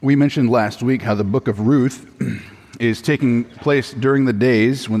We mentioned last week how the book of Ruth is taking place during the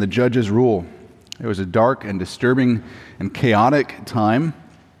days when the judges rule. It was a dark and disturbing and chaotic time.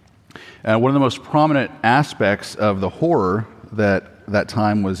 One of the most prominent aspects of the horror that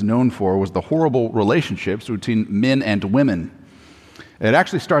time was known for was the horrible relationships between men and women. It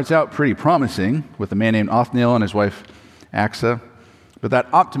actually starts out pretty promising with a man named Othniel and his wife Axa, but that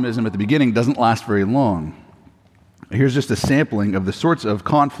optimism at the beginning doesn't last very long. Here's just a sampling of the sorts of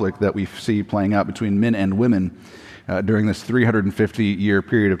conflict that we see playing out between men and women during this 350-year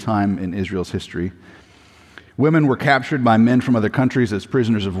period of time in Israel's history. Women were captured by men from other countries as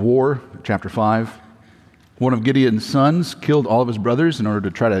prisoners of war, chapter 5. One of Gideon's sons killed all of his brothers in order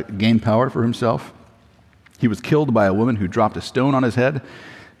to try to gain power for himself. He was killed by a woman who dropped a stone on his head,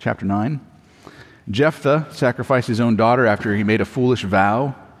 chapter 9. Jephthah sacrificed his own daughter after he made a foolish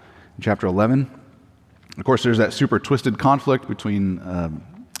vow, chapter 11. Of course, there's that super twisted conflict between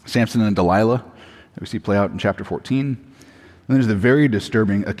Samson and Delilah that we see play out in chapter 14. And there's the very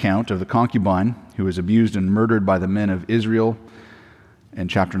disturbing account of the concubine who was abused and murdered by the men of Israel in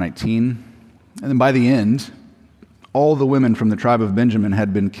chapter 19. And then by the end, all the women from the tribe of Benjamin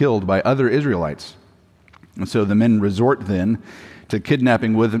had been killed by other Israelites. And so the men resort then to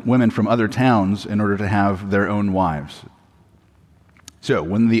kidnapping women from other towns in order to have their own wives. So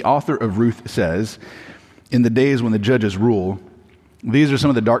when the author of Ruth says, "In the days when the judges rule," these are some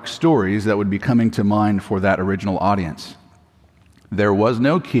of the dark stories that would be coming to mind for that original audience. There was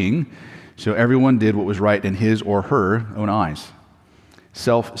no king, so everyone did what was right in his or her own eyes.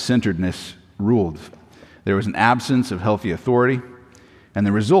 Self-centeredness ruled. There was an absence of healthy authority, and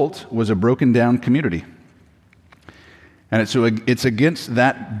the result was a broken-down community. And it's against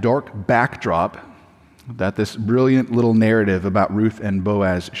that dark backdrop that this brilliant little narrative about Ruth and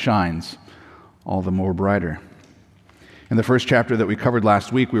Boaz shines all the more brighter. In the first chapter that we covered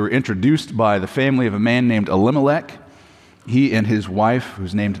last week, we were introduced by the family of a man named Elimelech. He and his wife,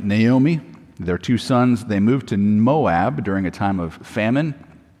 who's named Naomi, their two sons, they moved to Moab during a time of famine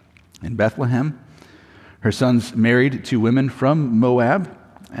in Bethlehem. Her sons married two women from Moab,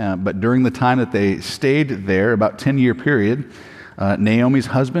 but during the time that they stayed there, about 10-year period, Naomi's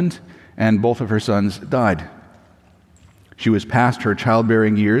husband and both of her sons died. She was past her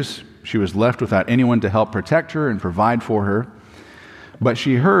childbearing years. She was left without anyone to help protect her and provide for her. But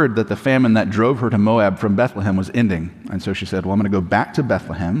she heard that the famine that drove her to Moab from Bethlehem was ending. And so she said, well, I'm going to go back to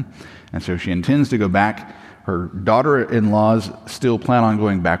Bethlehem. And so she intends to go back. Her daughter-in-laws still plan on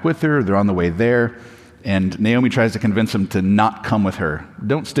going back with her. They're on the way there. And Naomi tries to convince them to not come with her.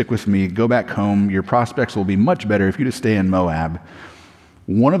 Don't stick with me. Go back home. Your prospects will be much better if you just stay in Moab.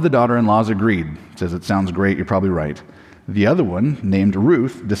 One of the daughter-in-laws agreed. Says, it sounds great. You're probably right. The other one, named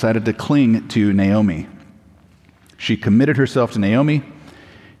Ruth, decided to cling to Naomi. She committed herself to Naomi.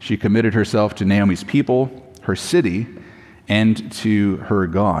 She committed herself to Naomi's people, her city, and to her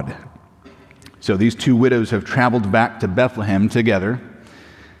God. So these two widows have traveled back to Bethlehem together,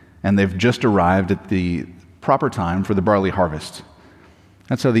 and they've just arrived at the proper time for the barley harvest.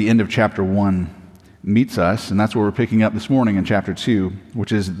 That's how the end of chapter 1 meets us, and that's where we're picking up this morning in chapter 2,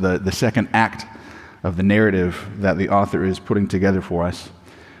 which is the second act of the narrative that the author is putting together for us.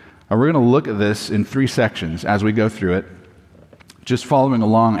 And we're going to look at this in 3 sections as we go through it, just following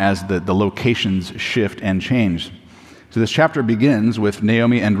along as the locations shift and change. So this chapter begins with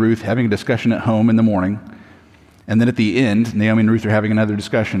Naomi and Ruth having a discussion at home in the morning, and then at the end, Naomi and Ruth are having another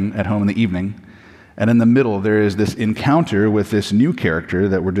discussion at home in the evening, and in the middle there is this encounter with this new character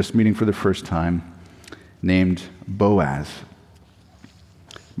that we're just meeting for the first time, named Boaz.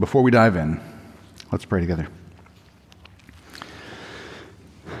 Before we dive in, let's pray together.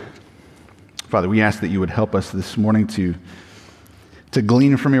 Father, we ask that you would help us this morning to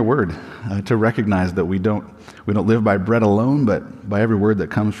glean from your word, to recognize that we don't live by bread alone, but by every word that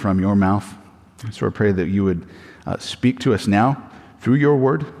comes from your mouth. So I pray that you would speak to us now through your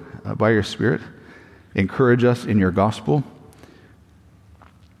word, by your Spirit. Encourage us in your gospel.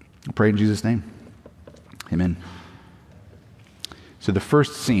 I pray in Jesus' name. Amen. So the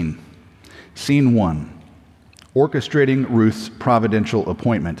first scene. Scene 1, orchestrating Ruth's providential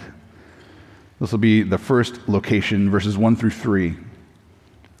appointment. This will be the first location, verses 1 through 3. I'm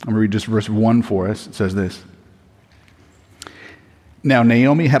going to read just verse 1 for us. It says this. Now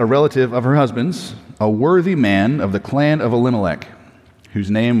Naomi had a relative of her husband's, a worthy man of the clan of Elimelech,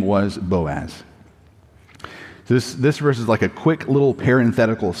 whose name was Boaz. This verse is like a quick little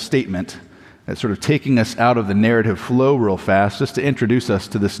parenthetical statement that's sort of taking us out of the narrative flow real fast, just to introduce us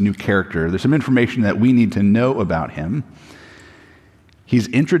to this new character. There's some information that we need to know about him. He's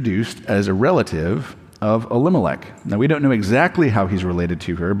introduced as a relative of Elimelech. Now, we don't know exactly how he's related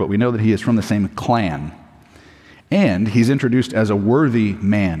to her, but we know that he is from the same clan. And he's introduced as a worthy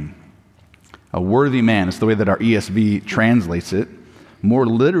man. A worthy man is the way that our ESV translates it. More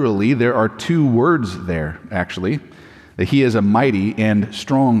literally, there are two words there, actually, that he is a mighty and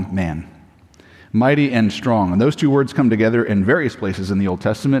strong man. Mighty and strong. And those two words come together in various places in the Old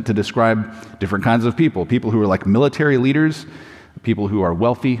Testament to describe different kinds of people. People who are like military leaders, people who are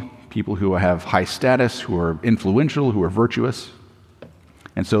wealthy, people who have high status, who are influential, who are virtuous.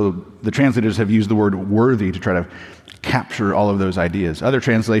 And so the translators have used the word worthy to try to capture all of those ideas. Other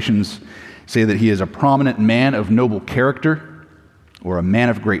translations say that he is a prominent man of noble character, or a man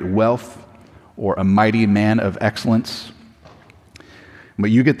of great wealth, or a mighty man of excellence.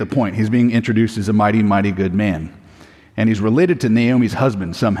 But you get the point. He's being introduced as a mighty, mighty good man. And he's related to Naomi's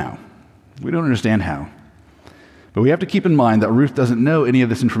husband somehow. We don't understand how. But we have to keep in mind that Ruth doesn't know any of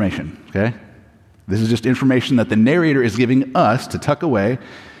this information, okay? This is just information that the narrator is giving us to tuck away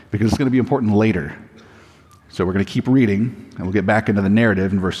because it's going to be important later. So we're going to keep reading, and we'll get back into the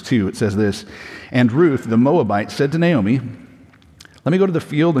narrative in verse 2. It says this, "And Ruth, the Moabite, said to Naomi, 'Let me go to the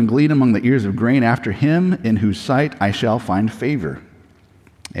field and glean among the ears of grain after him in whose sight I shall find favor.'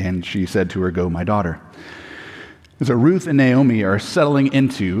 And she said to her, 'Go, my daughter.'" And so Ruth and Naomi are settling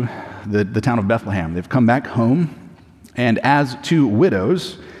into the town of Bethlehem. They've come back home, and as two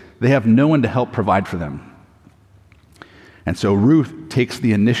widows, they have no one to help provide for them. And so Ruth takes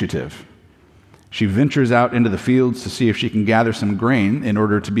the initiative. She ventures out into the fields to see if she can gather some grain in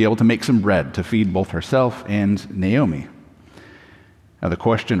order to be able to make some bread to feed both herself and Naomi. Now the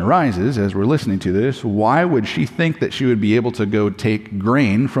question arises, as we're listening to this, why would she think that she would be able to go take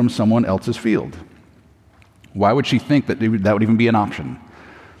grain from someone else's field? Why would she think that that would even be an option?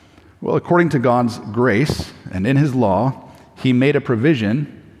 Well, according to God's grace and in his law, he made a provision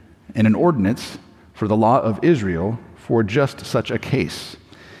and an ordinance for the law of Israel for just such a case.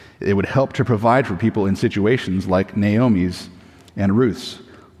 It would help to provide for people in situations like Naomi's and Ruth's.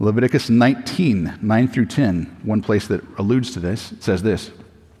 Leviticus 19, 9 through 10, one place that alludes to this, it says this,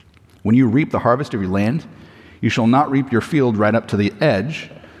 "When you reap the harvest of your land, you shall not reap your field right up to the edge,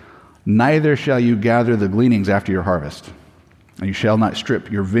 neither shall you gather the gleanings after your harvest. And you shall not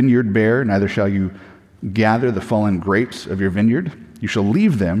strip your vineyard bare, neither shall you gather the fallen grapes of your vineyard. You shall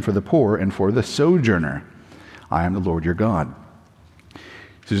leave them for the poor and for the sojourner. I am the Lord your God."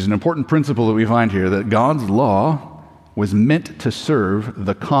 So there's an important principle that we find here, that God's law was meant to serve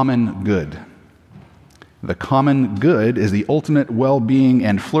the common good. The common good is the ultimate well-being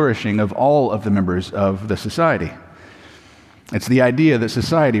and flourishing of all of the members of the society. It's the idea that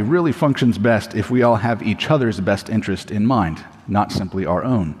society really functions best if we all have each other's best interest in mind, not simply our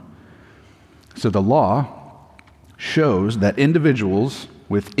own. So the law shows that individuals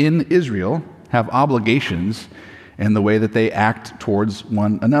within Israel have obligations in the way that they act towards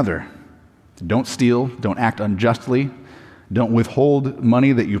one another. Don't steal, don't act unjustly, don't withhold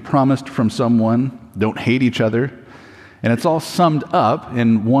money that you promised from someone, don't hate each other. And it's all summed up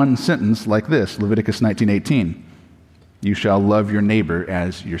in one sentence like this, Leviticus 19:18. "You shall love your neighbor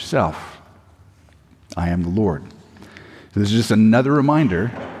as yourself. I am the Lord." So this is just another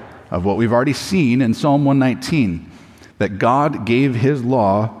reminder of what we've already seen in Psalm 119, that God gave his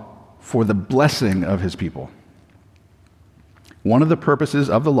law for the blessing of his people. One of the purposes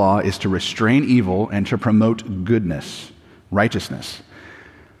of the law is to restrain evil and to promote goodness, righteousness.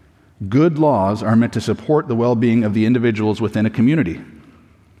 Good laws are meant to support the well-being of the individuals within a community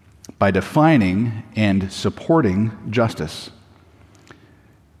by defining and supporting justice.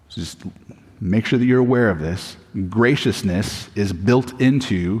 So just make sure that you're aware of this. Graciousness is built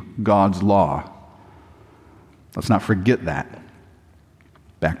into God's law. Let's not forget that.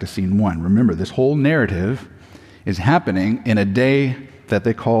 Back to scene 1. Remember, this whole narrative is happening in a day that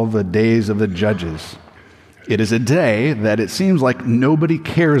they call the days of the judges. It is a day that it seems like nobody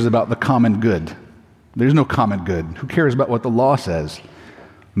cares about the common good. There's no common good. Who cares about what the law says?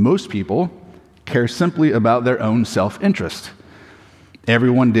 Most people care simply about their own self-interest.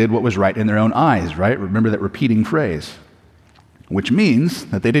 Everyone did what was right in their own eyes, right? Remember that repeating phrase. Which means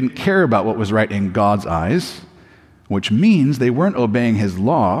that they didn't care about what was right in God's eyes, which means they weren't obeying his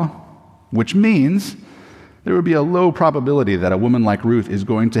law, which means there would be a low probability that a woman like Ruth is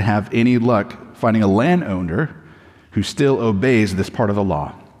going to have any luck finding a landowner who still obeys this part of the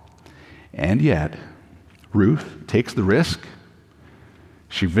law. And yet, Ruth takes the risk.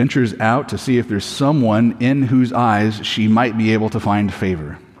 She ventures out to see if there's someone in whose eyes she might be able to find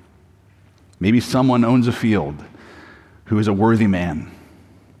favor. Maybe someone owns a field who is a worthy man.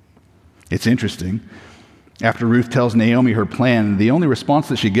 It's interesting. After Ruth tells Naomi her plan, the only response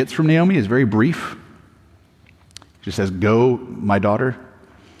that she gets from Naomi is very brief. She says, "Go, my daughter."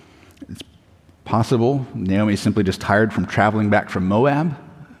 It's possible Naomi's simply just tired from traveling back from Moab.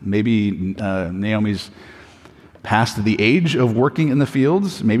 Maybe Naomi's past the age of working in the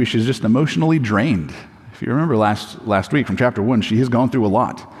fields. Maybe she's just emotionally drained. If you remember last week from chapter 1, she has gone through a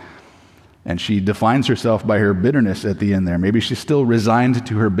lot. And she defines herself by her bitterness at the end there. Maybe she's still resigned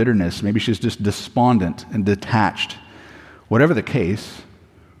to her bitterness. Maybe she's just despondent and detached. Whatever the case,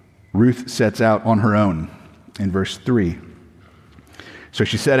 Ruth sets out on her own in verse 3. So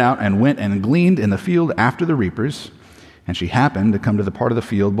she set out and went and gleaned in the field after the reapers, and she happened to come to the part of the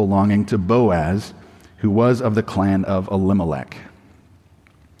field belonging to Boaz, who was of the clan of Elimelech.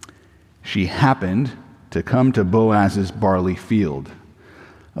 She happened to come to Boaz's barley field.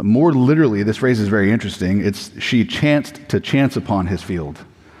 More literally, this phrase is very interesting. It's she chanced to chance upon his field.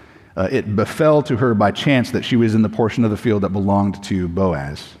 It befell to her by chance that she was in the portion of the field that belonged to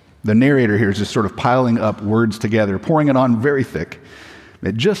Boaz. The narrator here is just sort of piling up words together, pouring it on very thick.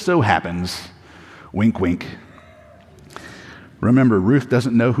 It just so happens, wink, wink. Remember, Ruth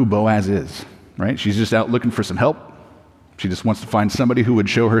doesn't know who Boaz is, right? She's just out looking for some help. She just wants to find somebody who would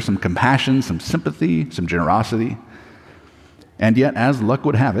show her some compassion, some sympathy, some generosity. And yet, as luck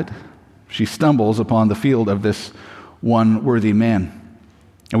would have it, she stumbles upon the field of this one worthy man.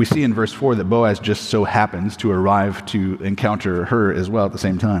 And we see in verse 4 that Boaz just so happens to arrive to encounter her as well at the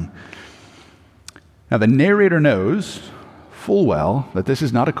same time. Now, the narrator knows full well that this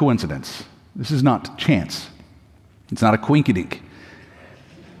is not a coincidence. This is not chance. It's not a coinkydink.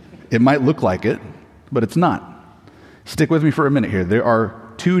 It might look like it, but it's not. Stick with me for a minute here. There are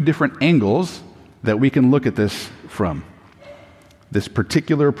two different angles that we can look at this from. This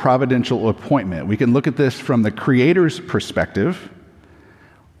particular providential appointment. We can look at this from the Creator's perspective,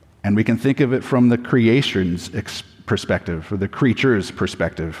 and we can think of it from the creation's perspective, or the creature's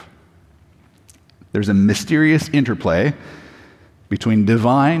perspective. There's a mysterious interplay between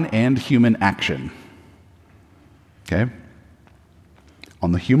divine and human action. Okay?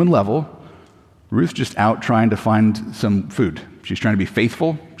 On the human level, Ruth's just out trying to find some food. She's trying to be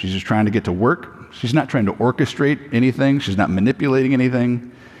faithful. She's just trying to get to work. She's not trying to orchestrate anything. She's not manipulating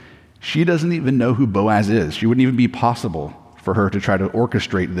anything. She doesn't even know who Boaz is. She wouldn't even be possible for her to try to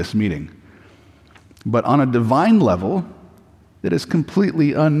orchestrate this meeting. But on a divine level that is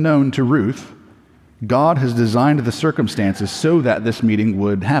completely unknown to Ruth, God has designed the circumstances so that this meeting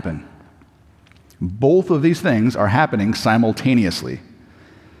would happen. Both of these things are happening simultaneously.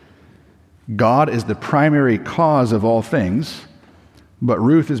 God is the primary cause of all things, but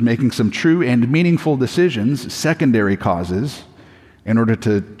Ruth is making some true and meaningful decisions, secondary causes, in order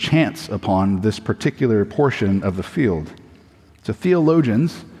to chance upon this particular portion of the field. So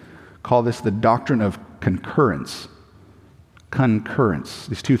theologians call this the doctrine of concurrence. Concurrence,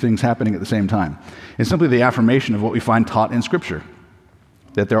 these two things happening at the same time. It's simply the affirmation of what we find taught in Scripture,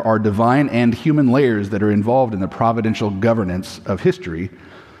 that there are divine and human layers that are involved in the providential governance of history,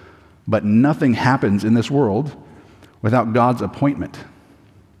 but nothing happens in this world without God's appointment.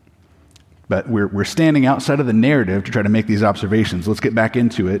 But we're standing outside of the narrative to try to make these observations. Let's get back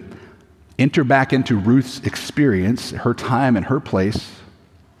into it. Enter back into Ruth's experience, her time and her place.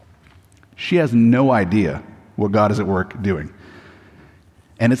 She has no idea what God is at work doing.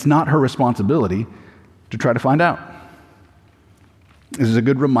 And it's not her responsibility to try to find out. This is a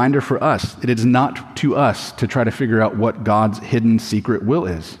good reminder for us. It is not to us to try to figure out what God's hidden secret will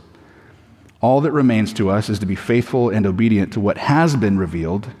is. All that remains to us is to be faithful and obedient to what has been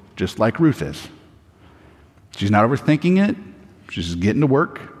revealed, just like Ruth is. She's not overthinking it. She's just getting to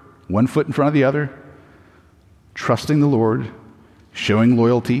work, one foot in front of the other, trusting the Lord, showing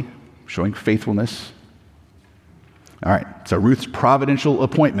loyalty, showing faithfulness. All right, so Ruth's providential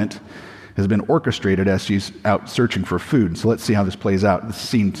appointment has been orchestrated as she's out searching for food. So let's see how this plays out. This is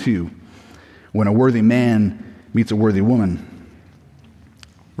scene 2. When a worthy man meets a worthy woman.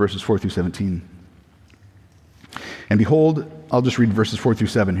 Verses 4 through 17. And behold, I'll just read verses 4 through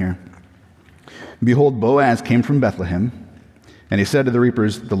 7 here. Behold, Boaz came from Bethlehem, and he said to the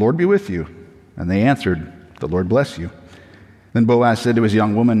reapers, "The Lord be with you." And they answered, "The Lord bless you." Then Boaz said to his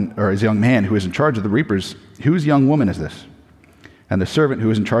young man who was in charge of the reapers, "Whose young woman is this?" And the servant who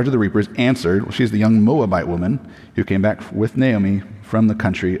was in charge of the reapers answered, "Well, she's the young Moabite woman who came back with Naomi from the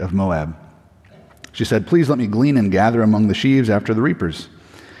country of Moab." She said, "Please let me glean and gather among the sheaves after the reapers."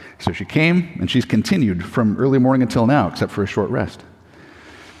 So she came, and she's continued from early morning until now, except for a short rest.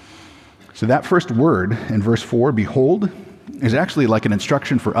 So that first word in verse 4, behold, is actually like an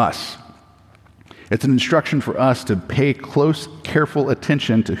instruction for us. It's an instruction for us to pay close, careful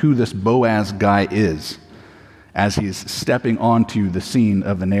attention to who this Boaz guy is as he's stepping onto the scene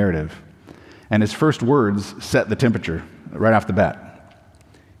of the narrative. And his first words set the temperature right off the bat.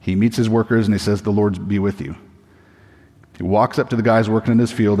 He meets his workers and he says, "The Lord be with you." He walks up to the guys working in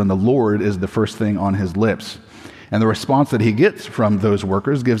his field, and the Lord is the first thing on his lips. And the response that he gets from those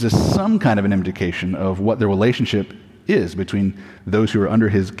workers gives us some kind of an indication of what the relationship is between those who are under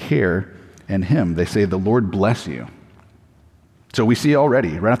his care and him. They say, "The Lord bless you." So we see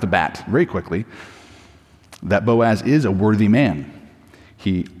already, right off the bat, very quickly, that Boaz is a worthy man.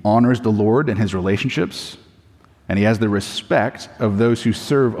 He honors the Lord in his relationships, and he has the respect of those who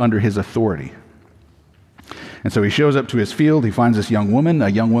serve under his authority. And so he shows up to his field, he finds this young woman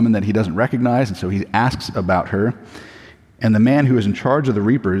that he doesn't recognize, and so he asks about her. And the man who is in charge of the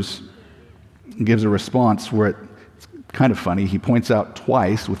reapers gives a response where it's kind of funny. He points out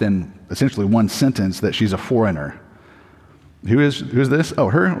twice within essentially one sentence that she's a foreigner. Who's this? Oh,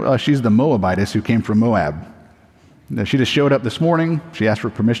 her? She's the Moabitess who came from Moab. She just showed up this morning. She asked for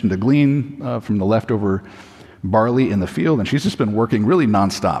permission to glean from the leftover barley in the field, and she's just been working really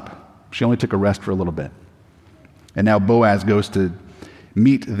nonstop. She only took a rest for a little bit. And now Boaz goes to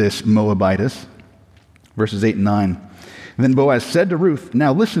meet this Moabitess. Verses 8 and 9. And then Boaz said to Ruth,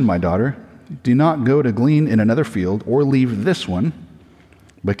 "Now listen, my daughter, do not go to glean in another field or leave this one,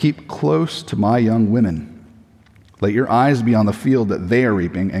 but keep close to my young women. Let your eyes be on the field that they are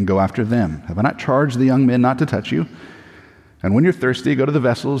reaping and go after them. Have I not charged the young men not to touch you? And when you're thirsty, go to the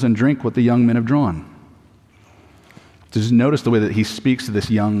vessels and drink what the young men have drawn." Just notice the way that he speaks to this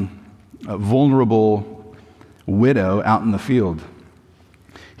young, vulnerable widow out in the field.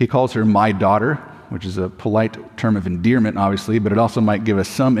 He calls her "my daughter," which is a polite term of endearment, obviously, but it also might give us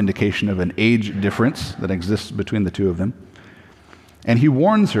some indication of an age difference that exists between the two of them. And he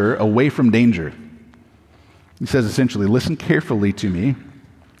warns her away from danger. He says essentially, "Listen carefully to me.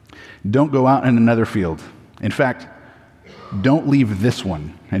 Don't go out in another field. In fact, don't leave this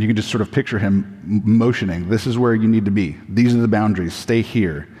one." And you can just sort of picture him motioning. This is where you need to be. These are the boundaries. Stay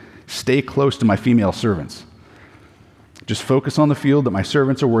here. Stay close to my female servants. Just focus on the field that my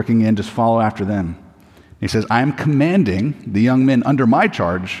servants are working in. Just follow after them. He says, "I am commanding the young men under my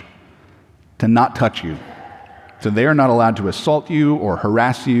charge to not touch you. So they are not allowed to assault you or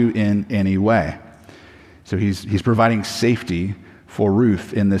harass you in any way." So he's providing safety for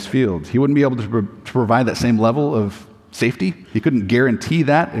Ruth in this field. He wouldn't be able to provide that same level of safety. He couldn't guarantee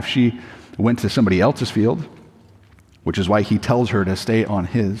that if she went to somebody else's field, which is why he tells her to stay on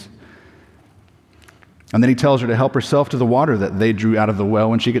his. And then he tells her to help herself to the water that they drew out of the well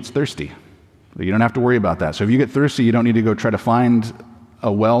when she gets thirsty. You don't have to worry about that. So if you get thirsty, you don't need to go try to find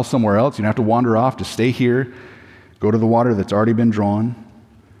a well somewhere else. You don't have to wander off. Just stay here. Go to the water that's already been drawn.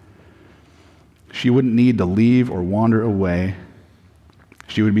 She wouldn't need to leave or wander away.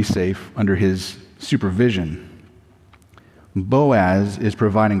 She would be safe under his supervision. Boaz is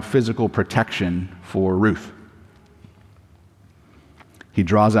providing physical protection for Ruth. He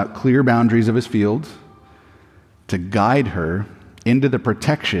draws out clear boundaries of his field to guide her into the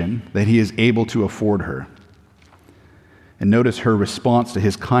protection that he is able to afford her. And notice her response to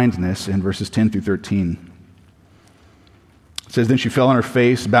his kindness in verses 10 through 13. It says, "Then she fell on her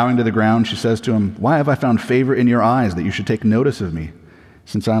face, bowing to the ground. She says to him, 'Why have I found favor in your eyes that you should take notice of me,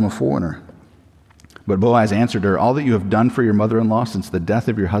 since I am a foreigner?' But Boaz answered her, 'All that you have done for your mother-in-law since the death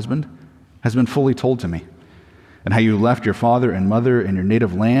of your husband has been fully told to me, and how you left your father and mother and your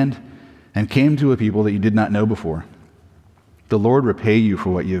native land and came to a people that you did not know before. The Lord repay you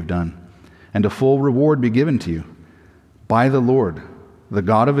for what you have done, and a full reward be given to you by the Lord, the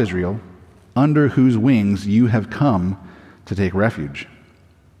God of Israel, under whose wings you have come to take refuge.'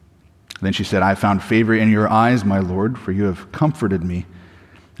 Then she said, 'I have found favor in your eyes, my Lord, for you have comforted me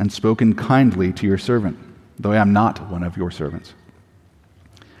and spoken kindly to your servant, though I am not one of your servants.'"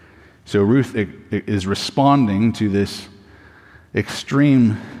 So Ruth is responding to this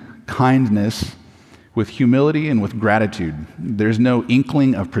extreme kindness with humility and with gratitude. There's no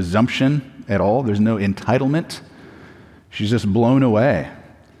inkling of presumption at all. There's no entitlement. She's just blown away.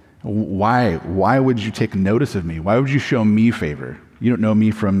 Why would you take notice of me? Why would you show me favor? You don't know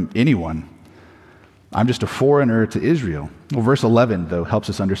me from anyone. I'm just a foreigner to Israel. Well, verse 11, though, helps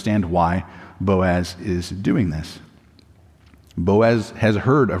us understand why Boaz is doing this. Boaz has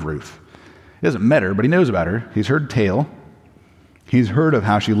heard of Ruth. He hasn't met her, but he knows about her. He's heard tale. He's heard of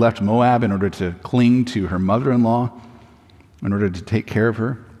how she left Moab in order to cling to her mother-in-law, in order to take care of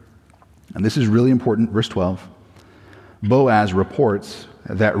her. And this is really important. Verse 12. Boaz reports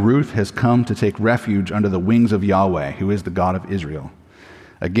that Ruth has come to take refuge under the wings of Yahweh, who is the God of Israel.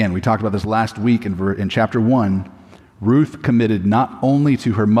 Again, we talked about this last week in chapter 1. Ruth committed not only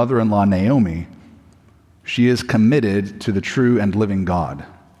to her mother-in-law Naomi, she is committed to the true and living God.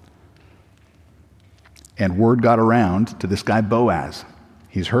 And word got around to this guy Boaz.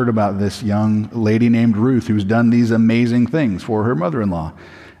 He's heard about this young lady named Ruth who's done these amazing things for her mother-in-law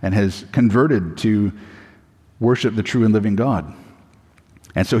and has converted to worship the true and living God.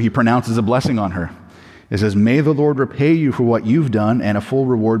 And so he pronounces a blessing on her. It says, "May the Lord repay you for what you've done, and a full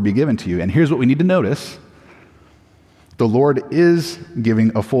reward be given to you." And here's what we need to notice. The Lord is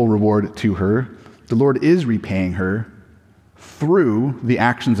giving a full reward to her. The Lord is repaying her through the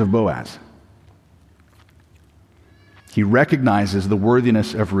actions of Boaz. He recognizes the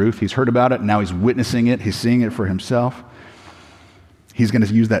worthiness of Ruth. He's heard about it, and now he's witnessing it. He's seeing it for himself. He's going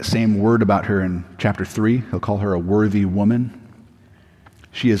to use that same word about her in chapter 3. He'll call her a worthy woman.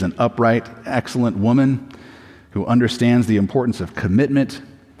 She is an upright, excellent woman who understands the importance of commitment,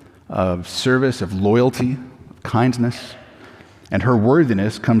 of service, of loyalty, of kindness. And her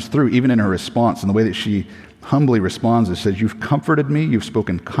worthiness comes through even in her response. And the way that she humbly responds is, says, "You've comforted me, you've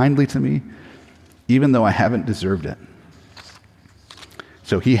spoken kindly to me, even though I haven't deserved it."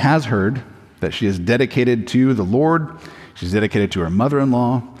 So he has heard that she is dedicated to the Lord. She's dedicated to her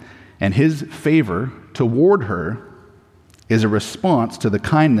mother-in-law. And his favor toward her is a response to the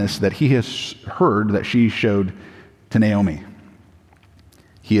kindness that he has heard that she showed to Naomi.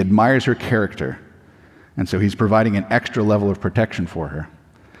 He admires her character, and so he's providing an extra level of protection for her.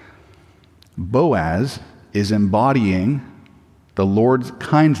 Boaz is embodying the Lord's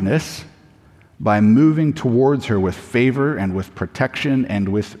kindness by moving towards her with favor and with protection and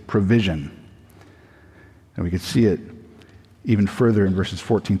with provision. And we can see it even further in verses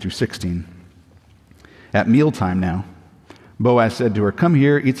 14 through 16. At mealtime now, Boaz said to her, "Come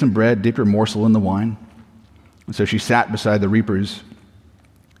here, eat some bread, dip your morsel in the wine." And so she sat beside the reapers,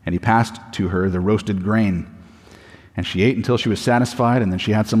 and he passed to her the roasted grain. And she ate until she was satisfied, and then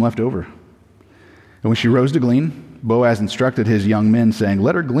she had some left over. And when she rose to glean, Boaz instructed his young men, saying,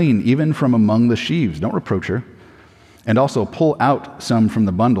 "Let her glean even from among the sheaves. Don't reproach her. And also pull out some from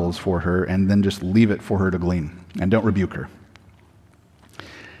the bundles for her, and then just leave it for her to glean. And don't rebuke her."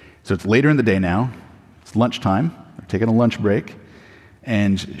 So it's later in the day now. It's lunchtime. They're taking a lunch break.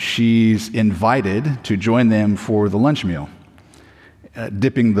 And she's invited to join them for the lunch meal.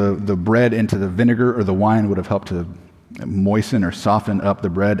 Dipping the bread into the vinegar or the wine would have helped to moisten or soften up the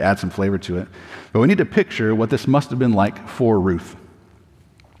bread, add some flavor to it. But we need to picture what this must have been like for Ruth.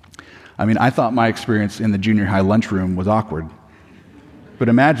 I mean, I thought my experience in the junior high lunchroom was awkward. But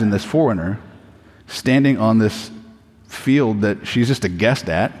imagine this foreigner standing on this field that she's just a guest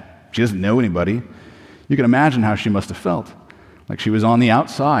at. She doesn't know anybody. You can imagine how she must have felt. Like she was on the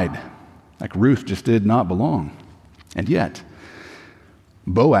outside. Like Ruth just did not belong. And yet,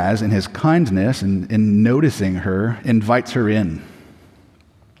 Boaz, in his kindness and in noticing her, invites her in.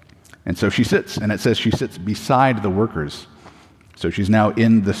 And so she sits, and it says she sits beside the workers. So she's now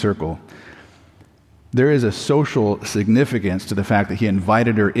in the circle. There is a social significance to the fact that he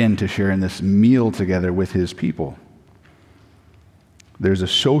invited her in to share in this meal together with his people. There's a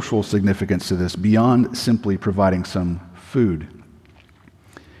social significance to this beyond simply providing some food.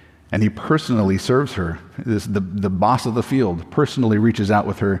 And he personally serves her. The boss of the field personally reaches out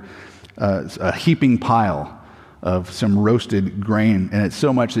with her a heaping pile of some roasted grain, and it's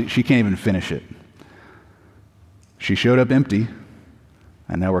so much that she can't even finish it. She showed up empty,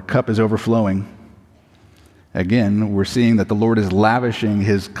 and now her cup is overflowing. Again, we're seeing that the Lord is lavishing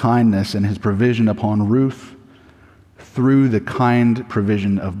his kindness and his provision upon Ruth through the kind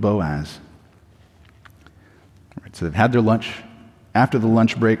provision of Boaz. All right, so they've had their lunch. After the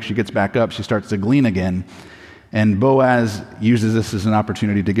lunch break, she gets back up, she starts to glean again, and Boaz uses this as an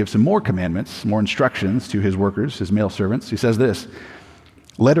opportunity to give some more commandments, more instructions to his workers, his male servants. He says this,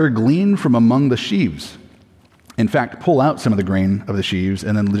 "Let her glean from among the sheaves. In fact, pull out some of the grain of the sheaves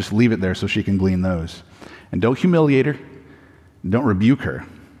and then just leave it there so she can glean those. And don't humiliate her, don't rebuke her."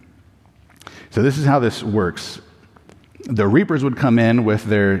 So this is how this works. The reapers would come in with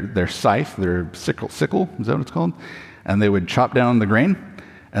their scythe, their sickle, is that what it's called? And they would chop down the grain,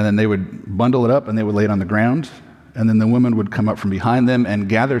 and then they would bundle it up, and they would lay it on the ground. And then the women would come up from behind them and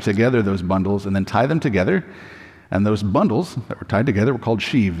gather together those bundles and then tie them together. And those bundles that were tied together were called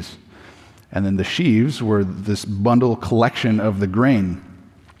sheaves. And then the sheaves were this bundle collection of the grain.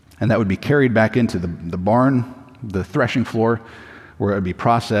 And that would be carried back into the barn, the threshing floor, where it would be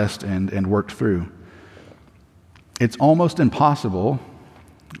processed and worked through. It's almost impossible.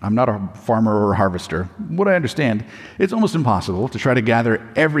 I'm not a farmer or a harvester. What I understand, it's almost impossible to try to gather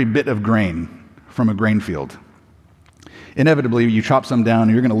every bit of grain from a grain field. Inevitably, you chop some down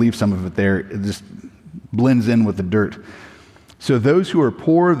and you're going to leave some of it there. It just blends in with the dirt. So those who are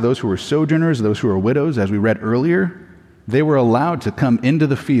poor, those who are sojourners, those who are widows, as we read earlier, they were allowed to come into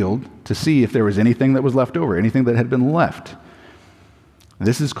the field to see if there was anything that was left over, anything that had been left.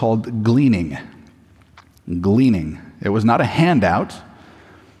 This is called gleaning. Gleaning. It was not a handout.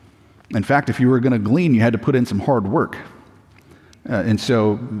 In fact, if you were going to glean, you had to put in some hard work. And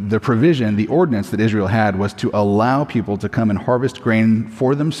so the provision, the ordinance that Israel had was to allow people to come and harvest grain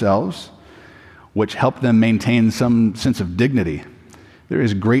for themselves, which helped them maintain some sense of dignity. There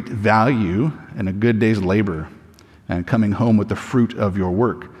is great value in a good day's labor and coming home with the fruit of your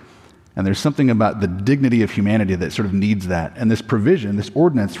work. And there's something about the dignity of humanity that sort of needs that. And this provision, this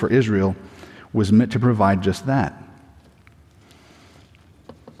ordinance for Israel, was meant to provide just that.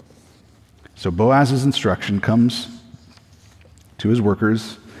 So Boaz's instruction comes to his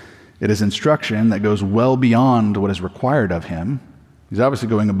workers. It is instruction that goes well beyond what is required of him. He's obviously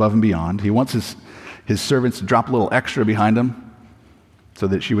going above and beyond. He wants his servants to drop a little extra behind him so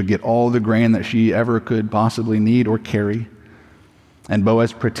that she would get all the grain that she ever could possibly need or carry. And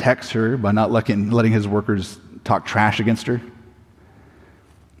Boaz protects her by not letting his workers talk trash against her.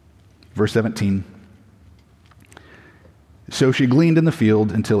 Verse 17. So she gleaned in the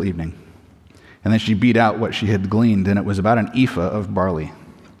field until evening. And then she beat out what she had gleaned, and it was about an ephah of barley.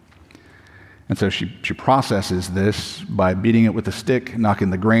 And so she processes this by beating it with a stick, knocking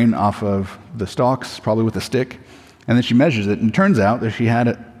the grain off of the stalks, probably with a stick. And then she measures it, and it turns out that she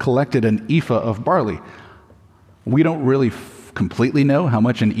had collected an ephah of barley. We don't really completely know how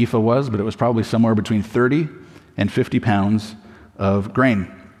much an ephah was, but it was probably somewhere between 30 and 50 pounds of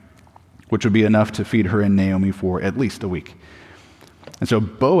grain, which would be enough to feed her and Naomi for at least a week. And so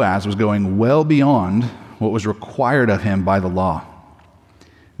Boaz was going well beyond what was required of him by the law.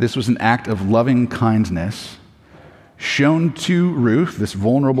 This was an act of loving kindness shown to Ruth, this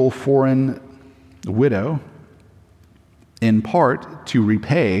vulnerable foreign widow, in part to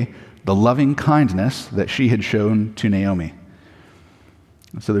repay the loving kindness that she had shown to Naomi.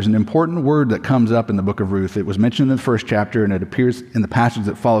 So there's an important word that comes up in the book of Ruth. It was mentioned in the first chapter, and it appears in the passage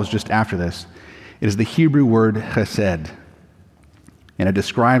that follows just after this. It is the Hebrew word chesed, and it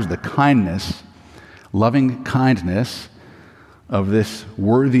describes the kindness, loving kindness of this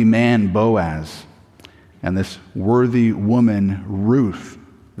worthy man, Boaz, and this worthy woman, Ruth.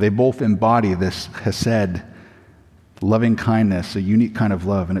 They both embody this chesed, loving kindness, a unique kind of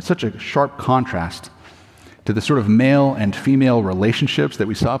love. And it's such a sharp contrast to the sort of male and female relationships that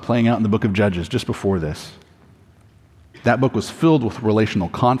we saw playing out in the book of Judges just before this. That book was filled with relational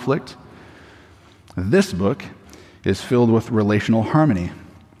conflict. This book is filled with relational harmony.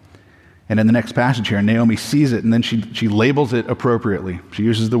 And in the next passage here, Naomi sees it, and then she labels it appropriately. She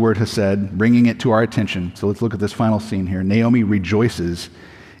uses the word hesed, bringing it to our attention. So let's look at this final scene here. Naomi rejoices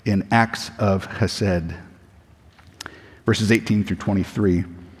in acts of hesed. Verses 18 through 23.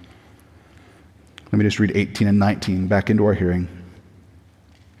 Let me just read 18 and 19 back into our hearing.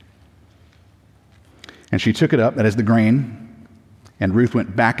 And she took it up, that is the grain, and Ruth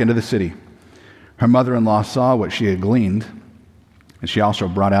went back into the city. Her mother-in-law saw what she had gleaned, and she also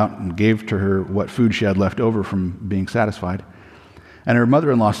brought out and gave to her what food she had left over from being satisfied. And her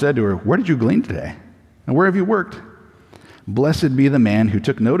mother-in-law said to her, "Where did you glean today? And where have you worked? Blessed be the man who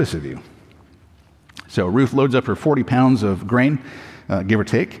took notice of you." So Ruth loads up her 40 pounds of grain, give or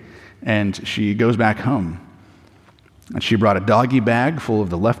take, and she goes back home. And she brought a doggy bag full of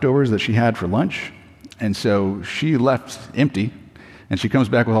the leftovers that she had for lunch. And so she left empty, and she comes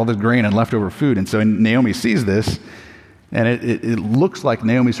back with all this grain and leftover food. And so Naomi sees this, and it looks like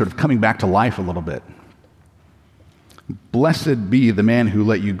Naomi's sort of coming back to life a little bit. Blessed be the man who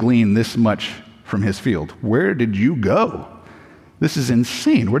let you glean this much from his field. Where did you go? This is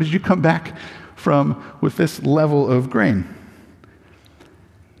insane. Where did you come back from with this level of grain?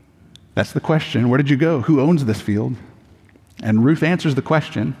 That's the question. Where did you go? Who owns this field? And Ruth answers the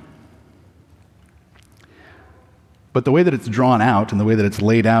question. But the way that it's drawn out and the way that it's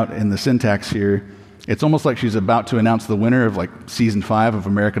laid out in the syntax here, it's almost like she's about to announce the winner of like season 5 of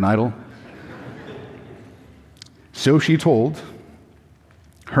American Idol. So she told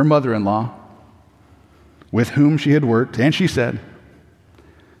her mother-in-law, with whom she had worked, and she said,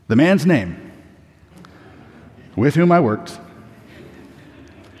 "The man's name with whom I worked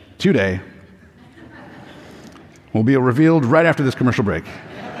today will be revealed right after this commercial break."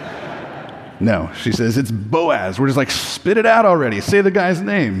 No, she says, "It's Boaz." We're just like, spit it out already. Say the guy's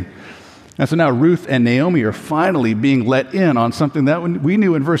name. And so now Ruth and Naomi are finally being let in on something that we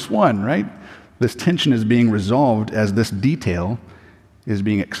knew in verse 1, right? This tension is being resolved as this detail is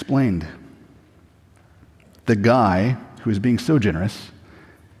being explained. The guy who is being so generous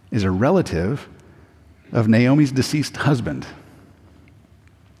is a relative of Naomi's deceased husband.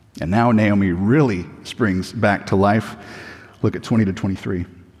 And now Naomi really springs back to life. Look at 20 to 23.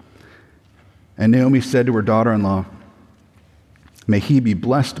 And Naomi said to her daughter-in-law, "May he be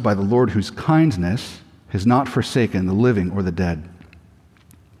blessed by the Lord, whose kindness has not forsaken the living or the dead."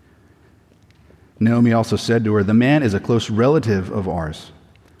 Naomi also said to her, "The man is a close relative of ours,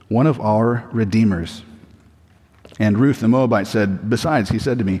 one of our redeemers." And Ruth the Moabite said, "Besides, he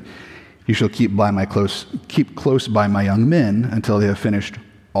said to me, 'You shall keep close by my young men until they have finished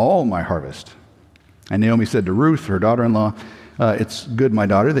all my harvest.'" And Naomi said to Ruth, her daughter-in-law, "It's good, my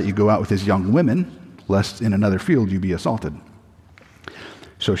daughter, that you go out with his young women, lest in another field you be assaulted."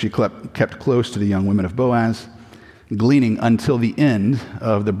 So she kept close to the young women of Boaz, gleaning until the end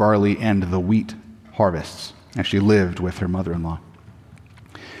of the barley and the wheat harvests, and she lived with her mother-in-law.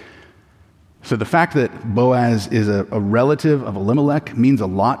 So the fact that Boaz is a relative of Elimelech means a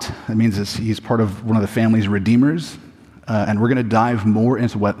lot. It means he's part of one of the family's redeemers, and we're going to dive more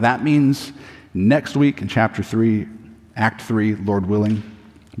into what that means next week in chapter 3, Act 3, Lord willing.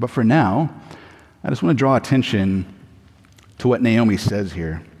 But for now, I just want to draw attention to what Naomi says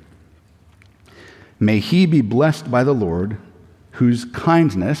here. "May he be blessed by the Lord, whose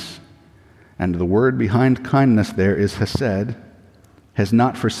kindness," and the word behind kindness there is hesed, "has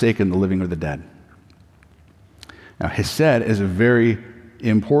not forsaken the living or the dead." Now, hesed is a very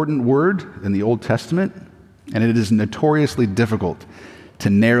important word in the Old Testament, and it is notoriously difficult to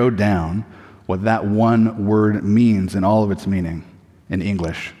narrow down what that one word means in all of its meaning in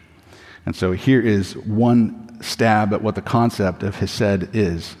English. And so here is one stab at what the concept of hesed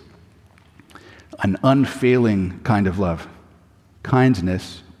is: an unfailing kind of love,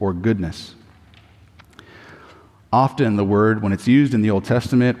 kindness or goodness. Often the word, when it's used in the Old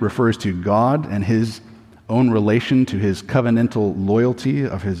Testament, refers to God and his own relation to his covenantal loyalty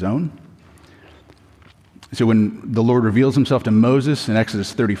of his own. So when the Lord reveals himself to Moses in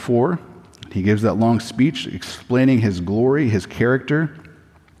Exodus 34, he gives that long speech explaining his glory, his character,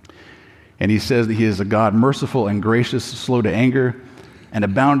 and he says that he is a God merciful and gracious, slow to anger, and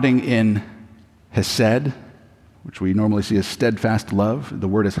abounding in hesed, which we normally see as steadfast love. The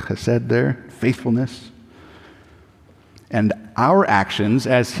word is hesed there, faithfulness. And our actions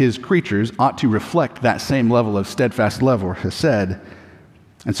as his creatures ought to reflect that same level of steadfast love or hesed.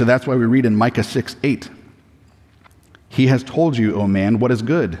 And so that's why we read in Micah 6:8, "He has told you, O man, what is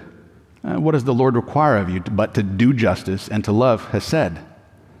good. What does the Lord require of you but to do justice and to love hesed,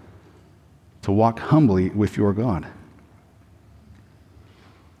 to walk humbly with your God?"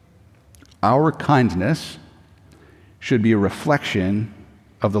 Our kindness should be a reflection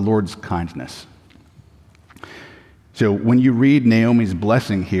of the Lord's kindness. So when you read Naomi's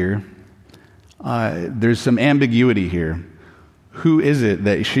blessing here, there's some ambiguity here. Who is it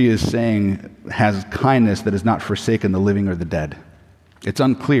that she is saying has kindness that has not forsaken the living or the dead? It's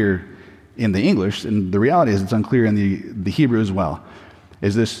unclear in the English, and the reality is it's unclear in the Hebrew as well.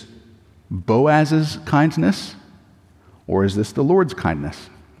 Is this Boaz's kindness, or is this the Lord's kindness?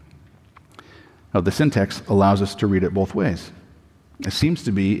 Now, the syntax allows us to read it both ways. It seems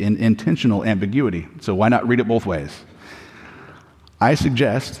to be in intentional ambiguity, so why not read it both ways? I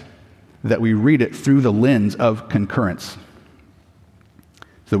suggest that we read it through the lens of concurrence,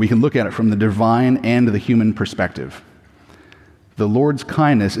 so we can look at it from the divine and the human perspective. The Lord's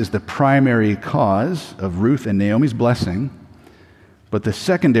kindness is the primary cause of Ruth and Naomi's blessing, but the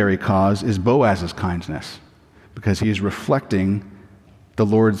secondary cause is Boaz's kindness, because he is reflecting the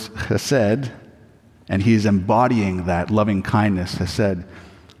Lord's hesed, and he is embodying that loving kindness, hesed,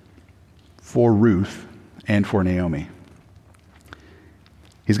 for Ruth and for Naomi.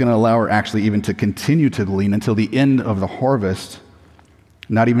 He's going to allow her actually even to continue to glean until the end of the harvest,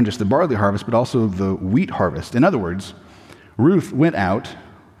 not even just the barley harvest, but also the wheat harvest. In other words, Ruth went out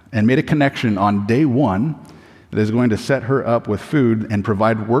and made a connection on day one that is going to set her up with food and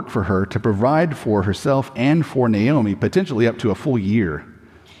provide work for her to provide for herself and for Naomi, potentially up to a full year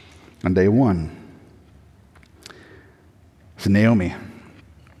on day one. So Naomi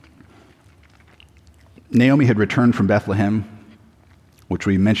had returned from Bethlehem, which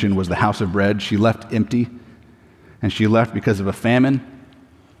we mentioned was the house of bread. She left empty, and she left because of a famine.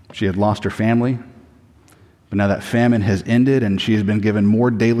 She had lost her family, but now that famine has ended, and she has been given more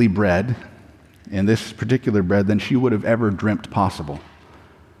daily bread, and this particular bread, than she would have ever dreamt possible.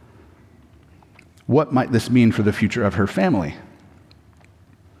 What might this mean for the future of her family?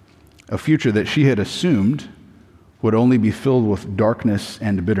 A future that she had assumed would only be filled with darkness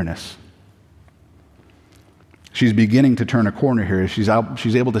and bitterness. She's beginning to turn a corner here. She's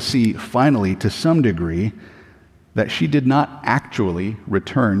able to see, finally, to some degree, that she did not actually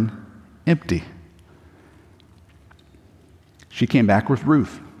return empty. She came back with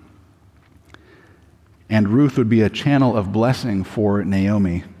Ruth, And Ruth would be a channel of blessing for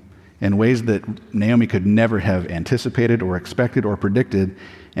Naomi in ways that Naomi could never have anticipated or expected or predicted,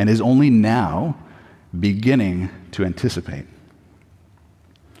 and is only now beginning to anticipate.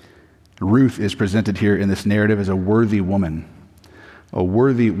 Ruth is presented here in this narrative as a worthy woman. A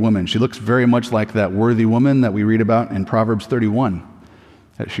worthy woman. She looks very much like that worthy woman that we read about in Proverbs 31.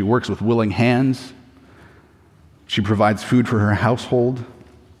 That she works with willing hands. She provides food for her household.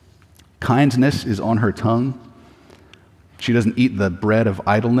 Kindness is on her tongue. She doesn't eat the bread of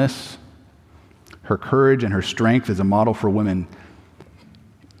idleness. Her courage and her strength is a model for women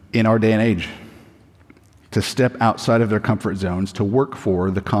in our day and age to step outside of their comfort zones to work for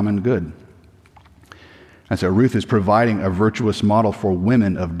the common good. And so Ruth is providing a virtuous model for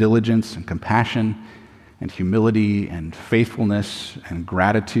women of diligence and compassion and humility and faithfulness and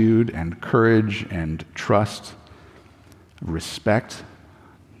gratitude and courage and trust, respect,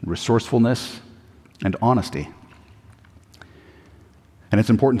 resourcefulness, and honesty. And it's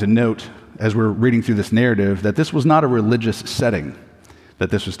important to note, as we're reading through this narrative, that this was not a religious setting that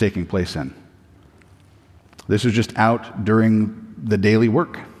this was taking place in. This was just out during the daily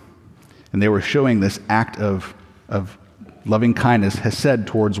work. And they were showing this act of loving kindness, hesed,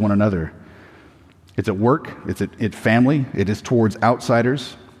 towards one another. It's at work, it's at family, it is towards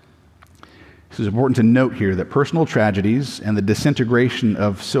outsiders. This is important to note here that personal tragedies and the disintegration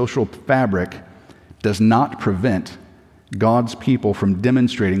of social fabric does not prevent God's people from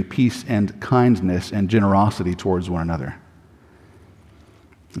demonstrating peace and kindness and generosity towards one another.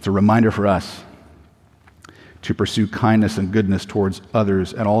 It's a reminder for us to pursue kindness and goodness towards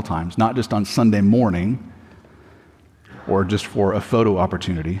others at all times, not just on Sunday morning or just for a photo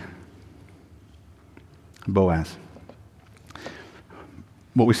opportunity. Boaz.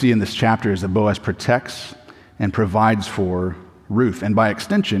 What we see in this chapter is that Boaz protects and provides for Ruth, and by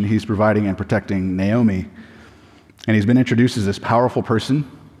extension, he's providing and protecting Naomi. And he's been introduced as this powerful person.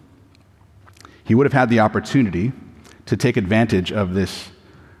 He would have had the opportunity to take advantage of this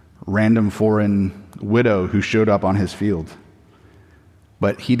random foreign widow who showed up on his field.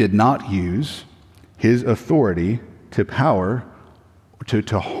 But he did not use his authority to power,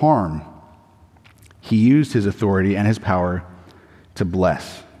 to harm. He used his authority and his power to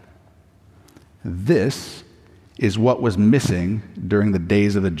bless. This is what was missing during the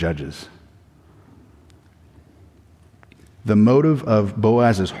days of the judges. The motive of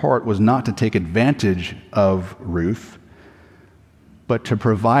Boaz's heart was not to take advantage of Ruth, but to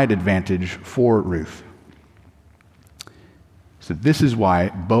provide advantage for Ruth. So this is why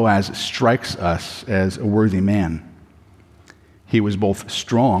Boaz strikes us as a worthy man. He was both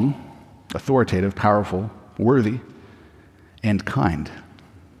strong, authoritative, powerful, worthy, and kind.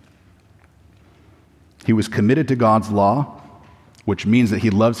 He was committed to God's law, which means that he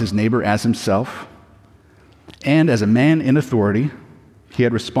loves his neighbor as himself. And as a man in authority, he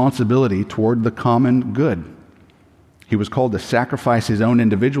had responsibility toward the common good. He was called to sacrifice his own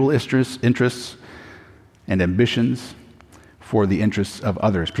individual interests and ambitions for the interests of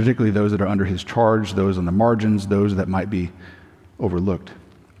others, particularly those that are under his charge, those on the margins, those that might be overlooked.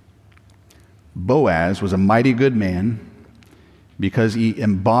 Boaz was a mighty good man because he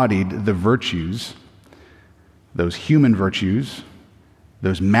embodied the virtues, those human virtues,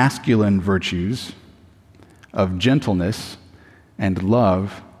 those masculine virtues of gentleness and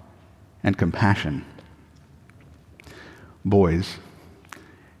love and compassion. Boys,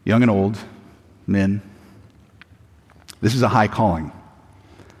 young and old, men, this is a high calling.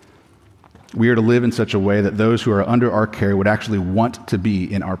 We are to live in such a way that those who are under our care would actually want to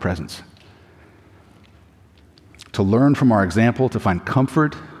be in our presence. To learn from our example, to find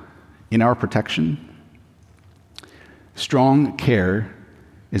comfort in our protection. Strong care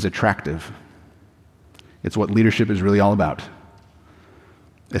is attractive. It's what leadership is really all about.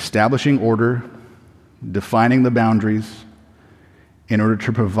 Establishing order, defining the boundaries in order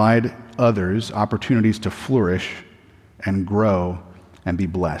to provide others opportunities to flourish and grow and be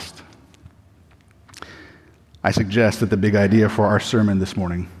blessed. I suggest that the big idea for our sermon this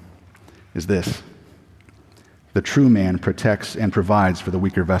morning is this: the true man protects and provides for the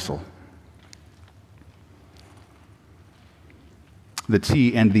weaker vessel. The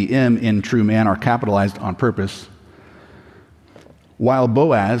T and the M in true man are capitalized on purpose. While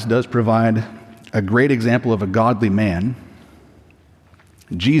Boaz does provide a great example of a godly man,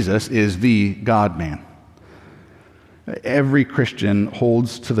 Jesus is the God-man. Every Christian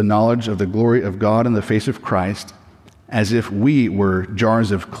holds to the knowledge of the glory of God in the face of Christ as if we were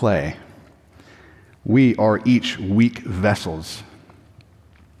jars of clay. We are each weak vessels,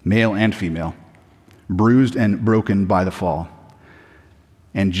 male and female, bruised and broken by the fall.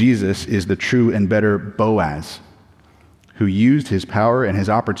 And Jesus is the true and better Boaz, who used his power and his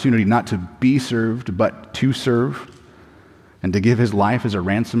opportunity not to be served, but to serve, and to give his life as a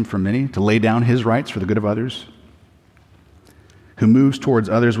ransom for many, to lay down his rights for the good of others, who moves towards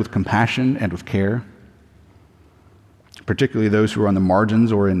others with compassion and with care, particularly those who are on the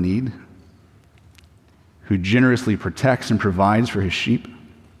margins or in need, who generously protects and provides for his sheep,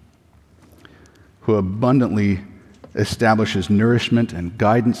 who abundantly establishes nourishment and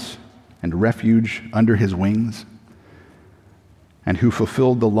guidance and refuge under his wings, and who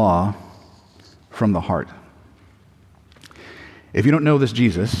fulfilled the law from the heart. If you don't know this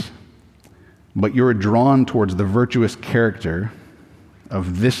Jesus, but you're drawn towards the virtuous character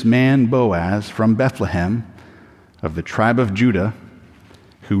of this man Boaz from Bethlehem, of the tribe of Judah,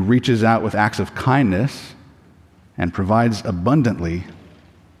 who reaches out with acts of kindness and provides abundantly,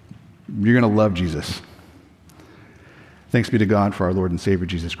 you're going to love Jesus. Thanks be to God for our Lord and Savior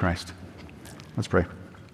Jesus Christ. Let's pray.